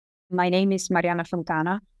My name is Marianna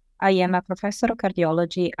Fontana. I am a professor of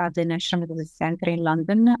cardiology at the National Medical Centre in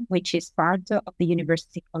London, which is part of the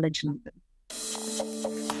University College London.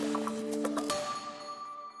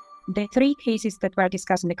 The three cases that were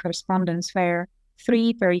discussed in the correspondence were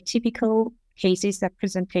three very typical cases of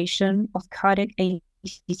presentation of cardiac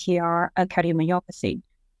ATTR cardiomyopathy.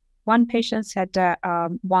 One patient had a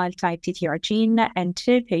wild-type TTR gene, and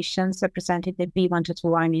two patients presented the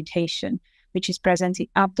V122I mutation, which is present in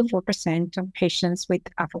up to 4% of patients with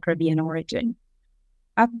Afro-Caribbean origin.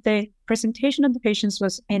 The presentation of the patients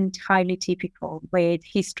was entirely typical, with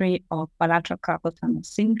history of bilateral carpal tunnel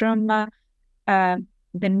syndrome.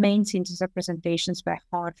 The main symptoms of presentations were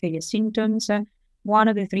heart failure symptoms. One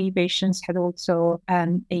of the three patients had also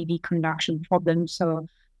an AV conduction problem, so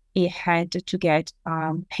he had to get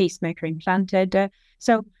pacemaker implanted.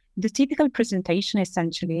 So the typical presentation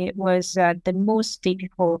essentially was the most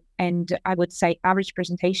typical and I would say average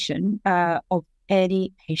presentation of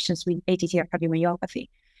any patients with ATTR cardiomyopathy.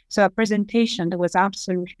 So a presentation that was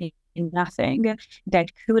absolutely nothing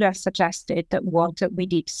that could have suggested what we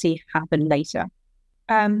did see happen later.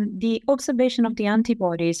 The observation of the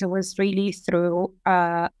antibodies was really through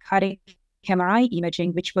cardiac MRI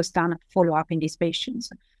imaging, which was done at follow-up in these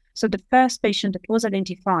patients. So the first patient that was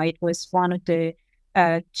identified was one of the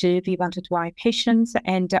two V122I patients,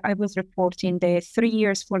 and I was reporting the 3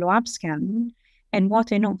 years follow-up scan. And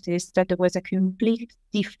what I noticed that there was a complete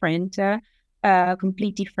difference in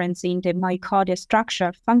the myocardial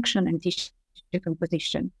structure, function, and tissue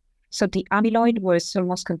composition. So the amyloid was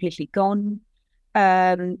almost completely gone.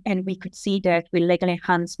 And we could see that with legal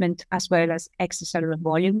enhancement as well as extracellular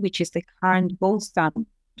volume, which is the current gold standard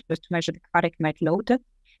to measure the cardiac met load.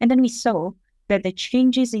 And then we saw that the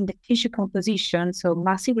changes in the tissue composition, so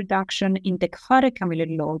massive reduction in the cardiac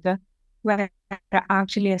amyloid load, were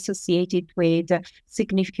actually associated with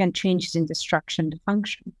significant changes in the structure and the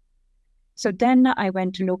function. So then I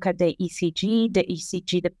went to look at the ECG.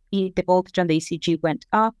 The voltage on the ECG went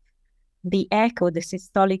up. The echo, the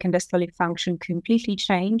systolic and diastolic function completely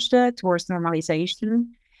changed towards normalization.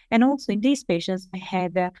 And also in these patients, I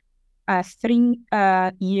had a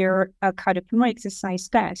 3-year cardiopulmonary exercise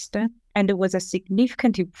test, and there was a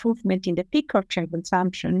significant improvement in the peak oxygen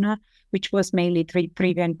consumption, which was mainly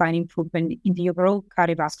driven by an improvement in the overall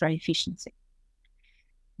cardiovascular efficiency.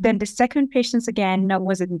 Then the second patient again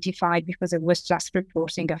was identified because it was just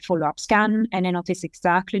reporting a follow-up scan, and I noticed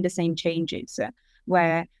exactly the same changes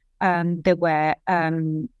where there were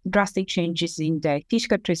drastic changes in the tissue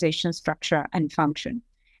characterization, structure, and function.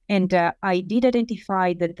 And I did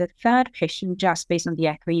identify that the third patient just based on the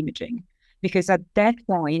echo imaging, because at that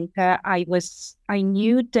point I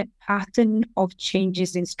knew the pattern of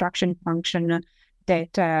changes in structure and function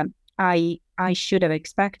that I should have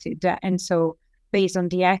expected. And so based on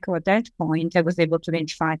the echo at that point, I was able to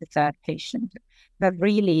identify the third patient. But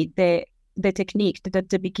really the technique that at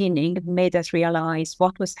the beginning made us realize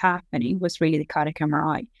what was happening was really the cardiac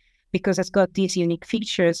MRI, because it's got these unique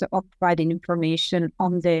features of providing information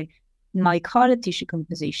on the myocardial tissue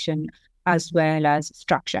composition as well as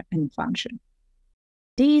structure and function.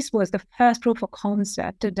 This was the first proof of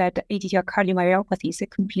concept that ATTR cardiomyopathy is a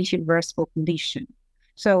completely reversible condition.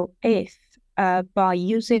 So if by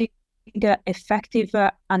using the effective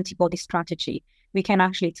antibody strategy, we can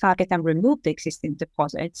actually target and remove the existing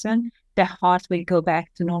deposits, and the heart will go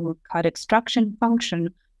back to normal cardiac structure and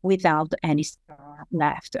function without any scar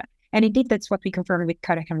left. And indeed, that's what we confirmed with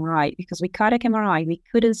cardiac MRI, because with cardiac MRI, we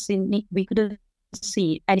couldn't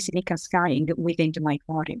see any significant scarring within the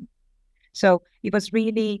myocardium. So it was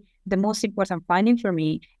really the most important finding for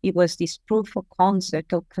me. It was this proof of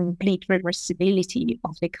concept of complete reversibility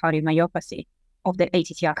of the cardiomyopathy, of the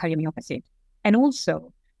ATTR cardiomyopathy, and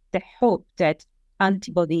also the hope that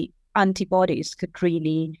antibodies could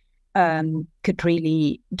really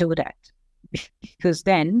do that, because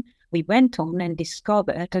then we went on and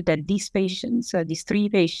discovered that these patients, these three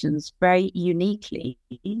patients, very uniquely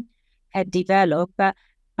had developed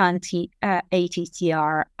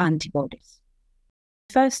anti-ATTR antibodies.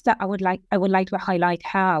 First, I would like to highlight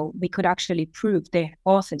how we could actually prove the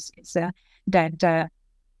hypothesis that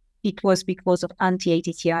it was because of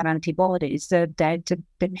anti-ATTR antibodies that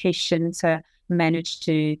the patients managed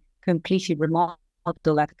to completely remodel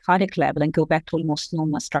at the cardiac level and go back to almost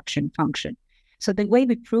normal structure and function. So the way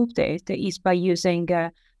we proved it is by using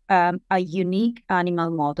a unique animal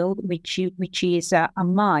model, which is a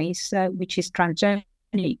mice, which is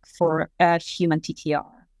transgenic for human TTR.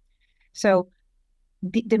 So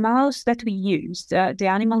the mouse that we used, the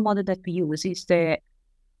animal model that we use is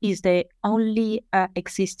the only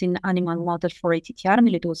existing animal model for ATTR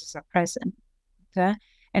amyloidosis at present.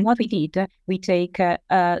 And what we did, we take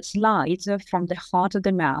slides from the heart of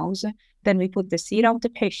the mouse, then we put the serum of the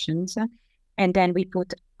patients, and then we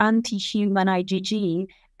put anti-human IgG,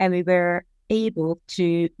 and we were able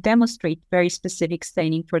to demonstrate very specific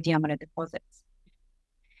staining for the amyloid deposits.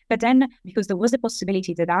 But then, because there was a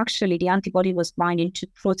possibility that actually the antibody was binding to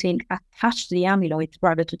protein attached to the amyloid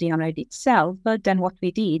rather to the amyloid itself, but then what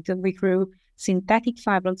we did, we grew synthetic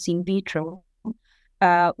fibrils in vitro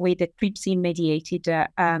with a trypsin-mediated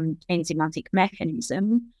enzymatic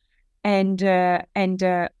mechanism, and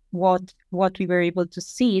what we were able to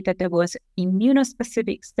see that there was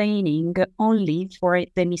immunospecific staining only for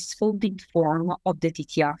the misfolded form of the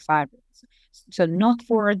TTR fibrils. So not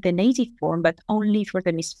for the native form, but only for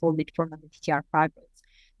the misfolded form of the TTR fibrils.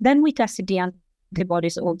 Then we tested the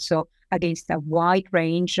antibodies also against a wide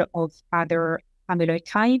range of other amyloid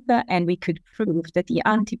type, and we could prove that the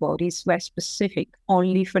antibodies were specific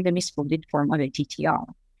only for the misfolded form of a TTR.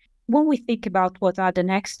 When we think about what are the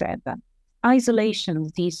next steps, isolation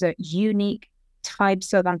of these unique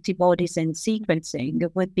types of antibodies and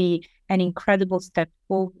sequencing would be an incredible step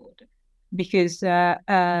forward, because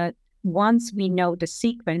once we know the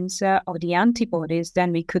sequence of the antibodies,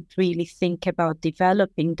 then we could really think about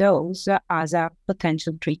developing those as a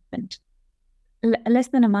potential treatment. Less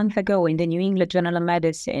than a month ago in the New England Journal of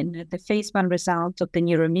Medicine, the phase 1 results of the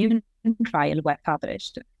Neuroimmune trial were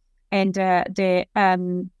published. And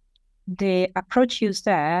the approach used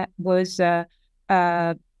there was, in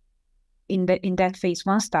that phase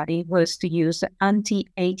 1 study, was to use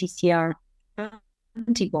anti-ATTR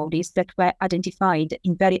antibodies that were identified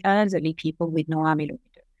in very elderly people with no amyloid.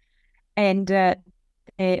 And the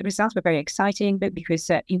results were very exciting because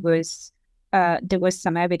there was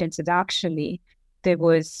some evidence that actually there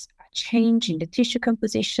was a change in the tissue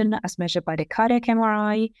composition as measured by the cardiac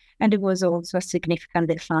MRI, and there was also a significant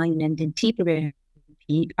decline in the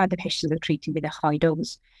NT-proBNP at the patients that were treated with a high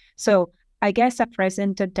dose. So I guess at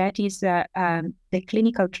present that is the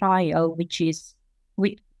clinical trial, which is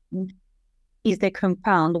the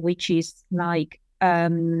compound which is like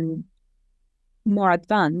more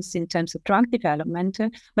advanced in terms of drug development,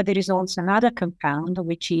 but there is also another compound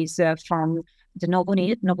which is from the Novo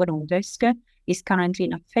Nordisk, is currently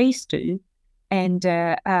in a phase 2, and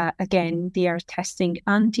again they are testing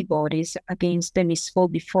antibodies against the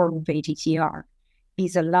misfolded form of ATTR.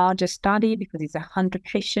 It's a larger study because it's 100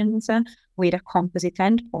 patients with a composite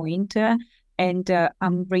endpoint, and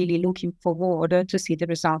I'm really looking forward to see the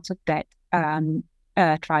results of that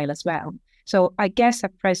trial as well. So I guess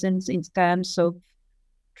at present, in terms of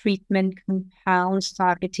treatment compounds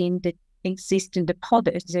targeting the existing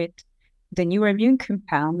deposit, the neuroimmune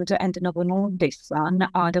compound and the Novo Nordisk one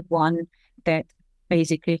are the one that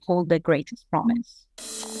basically hold the greatest promise.